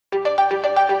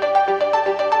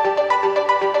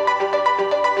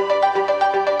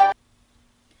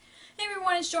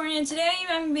Jordan, and today I'm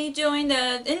going to be doing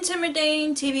the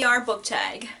Intimidating TBR Book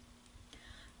Tag.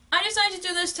 I decided to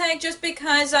do this tag just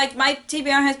because my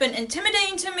TBR has been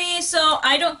intimidating to me, so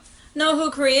I don't know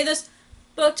who created this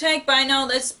book tag, but I know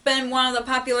it's been one of the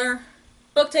popular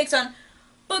book tags on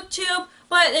BookTube,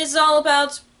 but it's all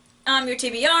about your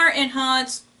TBR and how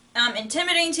it's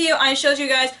intimidating to you. I showed you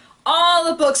guys all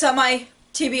the books on my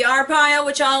TBR pile,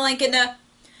 which I'll link in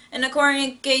the corner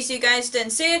in case you guys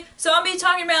didn't see it. So I'll be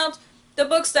talking about the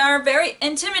books that are very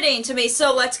intimidating to me,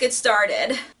 so let's get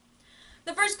started.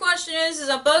 The first question is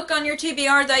a book on your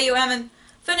TBR that you haven't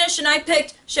finished, and I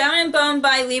picked Shadow and Bone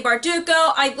by Leigh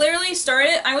Bardugo. I literally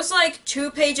started, I was like 2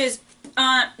 pages,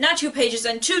 not 2 pages,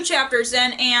 and 2 chapters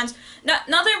in, and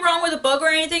nothing wrong with the book or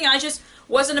anything. I just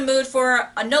was in the mood for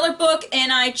another book,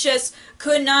 and I just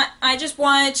could not, I just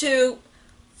wanted to,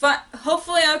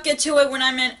 hopefully I'll get to it when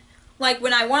I'm in,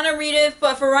 when I want to read it,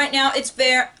 but for right now, it's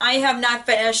there. I have not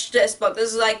finished this book.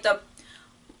 This is like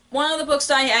one of the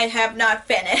books I have not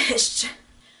finished.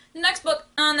 The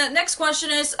next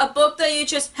question is a book that you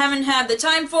just haven't had the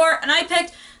time for, and I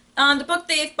picked The Book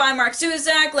Thief by Mark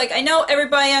Zuzak. I know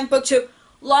everybody on BookTube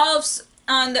loves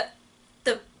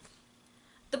the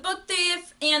Book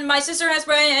Thief, and my sister has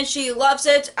read it and she loves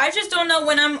it. I just don't know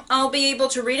when I'll be able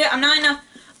to read it. I'm not in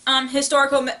a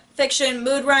historical fiction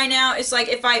mood right now. It's like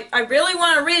if I really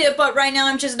want to read it, but right now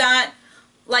I'm just not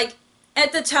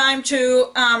at the time to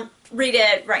read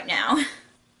it right now.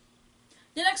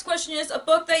 The next question is a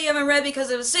book that you haven't read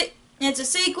because it's a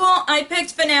sequel. I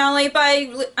picked Finale by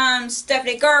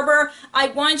Stephanie Garber. I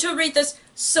wanted to read this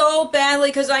so badly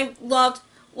because I loved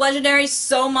Legendary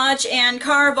so much, and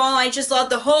Caraval. I just love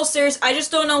the whole series. I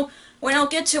just don't know when I'll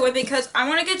get to it because I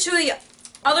want to get to the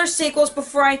other sequels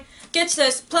before I get to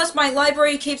this. Plus, my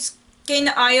library keeps getting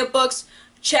the audiobooks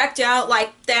checked out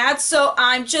like that, so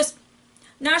I'm just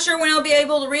not sure when I'll be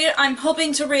able to read it. I'm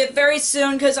hoping to read it very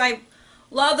soon because I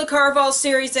love the Caraval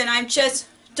series, and I just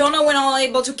don't know when I'll be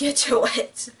able to get to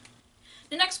it.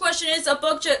 The next question is a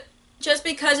book just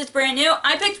because it's brand new.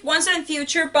 I picked Once and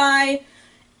Future by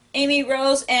Amy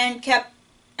Rose and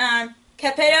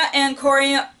Capeta and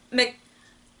Corey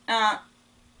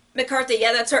McCarthy.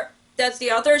 Yeah, that's her. That's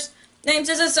the author's name.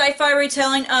 This is a sci-fi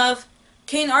retelling of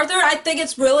King Arthur. I think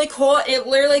it's really cool. It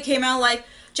literally came out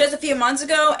just a few months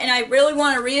ago, and I really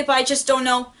want to read it, but I just don't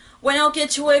know when I'll get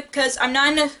to it because I'm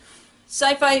not in a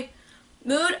sci-fi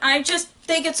mood. I just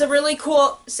think it's a really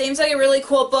cool, seems like a really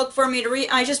cool book for me to read.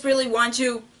 I just really want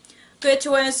to get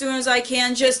to it as soon as I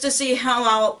can just to see how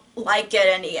I'll like it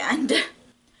in the end.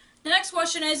 The next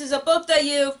question is a book that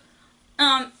you've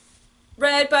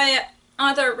read by an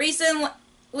author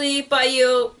recently, but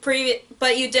you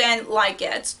didn't like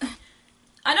it.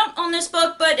 I don't own this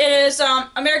book, but it is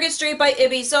American Street by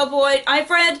Ibby Soboyd. I've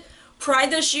read Pride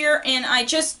this year, and I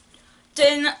just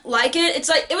didn't like it. It's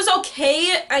it was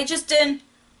okay. I just didn't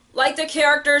like the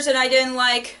characters, and I didn't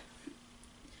like.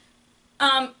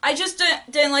 I just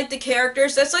didn't like the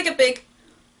characters. That's a big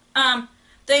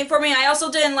thing for me. I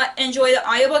also didn't enjoy the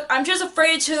audiobook. I'm just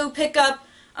afraid to pick up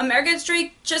American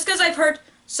Street just because I've heard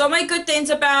so many good things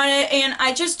about it, and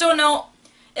I just don't know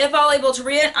if I'll be able to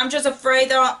read it. I'm just afraid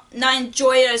that I'll not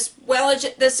enjoy it as well. As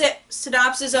the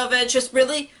synopsis of it just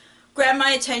really grabbed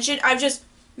my attention. I'm just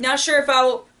not sure if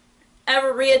I'll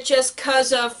ever read it just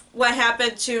because of what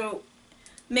happened to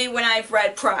me when I've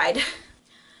read Pride.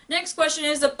 Next question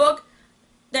is a book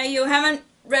that you haven't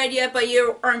read yet but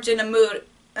you aren't in the mood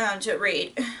to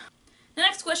read. The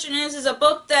next question is a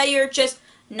book that you're just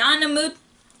not in the mood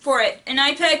for it. And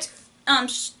I picked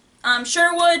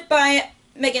Sherwood by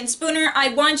Megan Spooner. I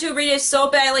want to read it so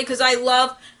badly because I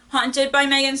love Haunted by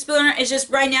Megan Spooner. It's just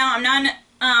right now I'm not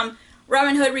in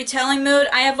Robin Hood retelling mood.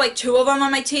 I have 2 of them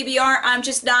on my TBR. I'm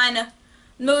just not in a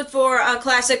mood for a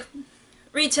classic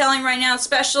retelling right now,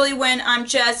 especially when I'm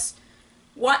just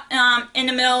in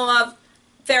the middle of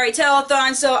fairy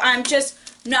tale-a-thon, so I'm just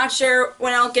not sure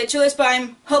when I'll get to this, but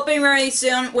I'm hoping very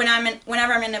soon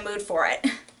whenever I'm in the mood for it.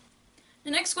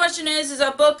 The next question is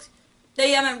a book that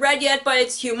you haven't read yet, but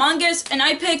it's humongous, and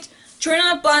I picked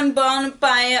Trina Bun Bone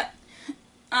by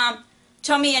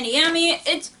Tomi Adeyemi.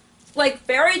 It's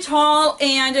very tall,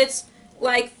 and it's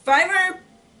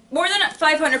more than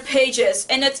 500 pages,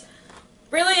 and it's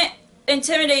really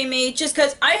intimidating me just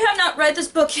because I have not read this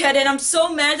book yet, and I'm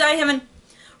so mad that I haven't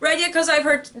read yet because I've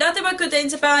heard nothing but good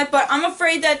things about it, but I'm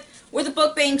afraid that with the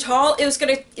book being tall, it's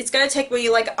gonna take me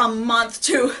a month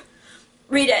to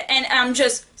read it, and I'm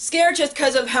just scared just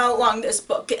because of how long this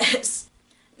book is.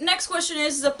 Next question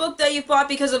is a book that you bought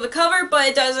because of the cover, but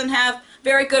it doesn't have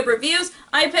very good reviews.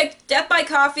 I picked Death by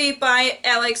Coffee by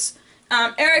Alex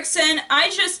Erickson. I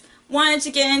just wanted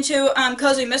to get into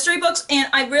cozy mystery books, and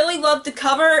I really love the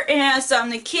cover. It has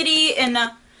the kitty and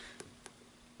the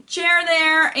chair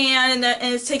there, and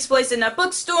it takes place in a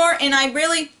bookstore, and I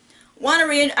really want to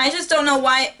read it. I just don't know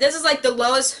why. This is like the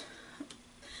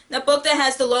book that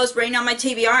has the lowest rating on my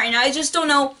TBR, and I just don't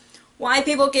know why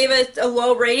people gave it a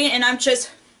low rating, and I'm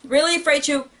just really afraid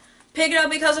to pick it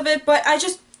up because of it, but I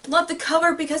just love the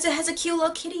cover because it has a cute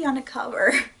little kitty on the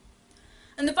cover.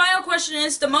 And the final question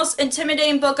is the most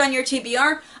intimidating book on your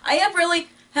TBR. I really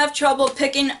have trouble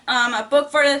picking a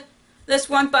book for this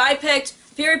one, but I picked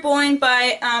Fury Born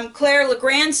by Claire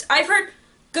Legrand. I've heard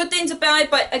good things about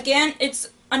it, but again, it's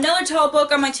another tall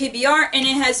book on my TBR, and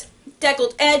it has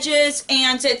deckled edges,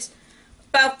 and it's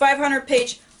about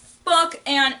 500-page book,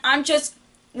 and I'm just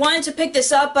wanting to pick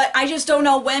this up, but I just don't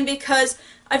know when because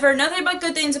I've heard nothing but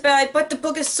good things about it, but the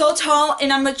book is so tall,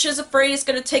 and I'm just afraid it's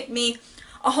going to take me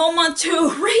a whole month to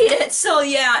read it. So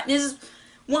yeah, this is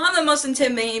one of the most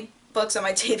intimidating books on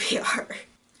my TBR.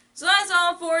 So that's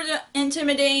all for the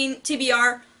Intimidating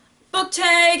TBR book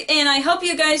tag, and I hope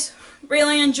you guys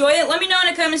really enjoy it. Let me know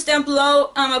in the comments down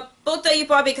below a book that you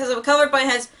bought because of a cover but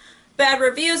has bad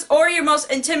reviews, or your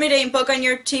most intimidating book on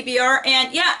your TBR.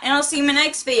 And yeah, and I'll see you in my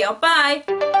next video. Bye!